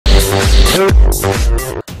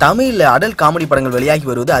தமிழ்ல அடல் காமெடி படங்கள் வெளியாகி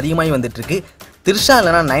வருவது அதிகமாகி வந்துட்டு இருக்கு. திரிஷா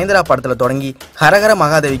இல்லைனா நயன்தாரா படத்துல தொடங்கி ஹரஹர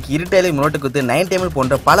மகாதேவிக்கு இருட்டேலை முன்னோட்டுக்குத்து 9 டைமில்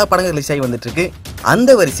போன்ற பல படங்கள் ரிலீஸ் ஆகி வந்துட்டு இருக்கு.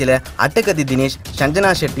 அந்த வரிசையில அட்டகத்தி தினேஷ்,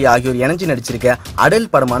 சஞ்சனா ஷெட்டி ஆகியோர் இணைஞ்சு நடிச்சிருக்க அடல்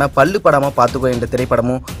படமான பல்லு படாம பாத்துக்கோ என்ற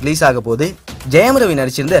திரைப்படமும் ரிலீஸ் ஆக போகுது. ஜெயம் ரவி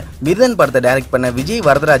நடிச்சிருந்த மிர்தன் படத்தை டைரக்ட் பண்ண விஜய்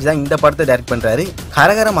வரதராஜ் தான் இந்த படத்தை டைரக்ட் பண்றாரு.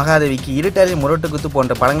 ஹரஹர மகாதேவிக்கு இருட்டேலை முன்னோட்டுக்குத்து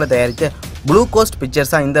போன்ற படங்களை தயாரித்த ப்ளூ கோஸ்ட்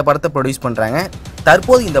பிக்சர்ஸ் தான் இந்த படத்தை ப்ரொடியூஸ் பண்றாங்க.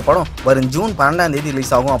 தற்போது இந்த படம் வரும் ஜூன் 12ஆம் தேதி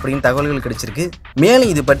ரிலீஸ் ஆகும் அப்படின்னு தகவல்கள் கிடைச்சிருக்கு. மேலும்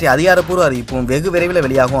இது பற்றி அதிகாரப்பூர்வ அறிவிப்பும் வெகு விரைவில்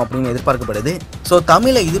வெளியாகும் அப்படின்னு எதிர்பார்க்கப்படுது. ஸோ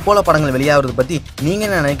தமிழில் இது போல படங்கள் வெளியாகிறது பற்றி நீங்கள்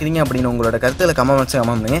என்ன நினைக்கிறீங்க அப்படின்னு உங்களோட கருத்துல கமெண்ட்ஸ்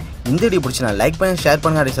பண்ணுங்க. இந்த வீடியோ பிடிச்சி லைக் பண்ணி ஷேர்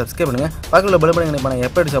பண்ணுங்க, அதை சப்ஸ்கிரைப் பண்ணுங்க. பக்கத்தில் பெல் பட்டன் பண்ண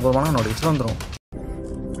எப்படி சப்போர்ட் பண்ணால் நோட்டிஃபிகேஷன் வந்துடும்.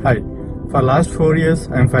 Hi, for last 4 years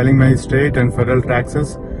I am filing my state and federal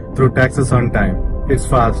taxes through Taxes on Time. It's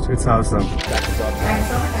fast, it's awesome. Taxes on time.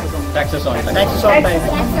 Taxes on time. Taxes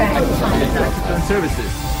on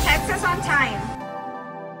services. Taxes on time.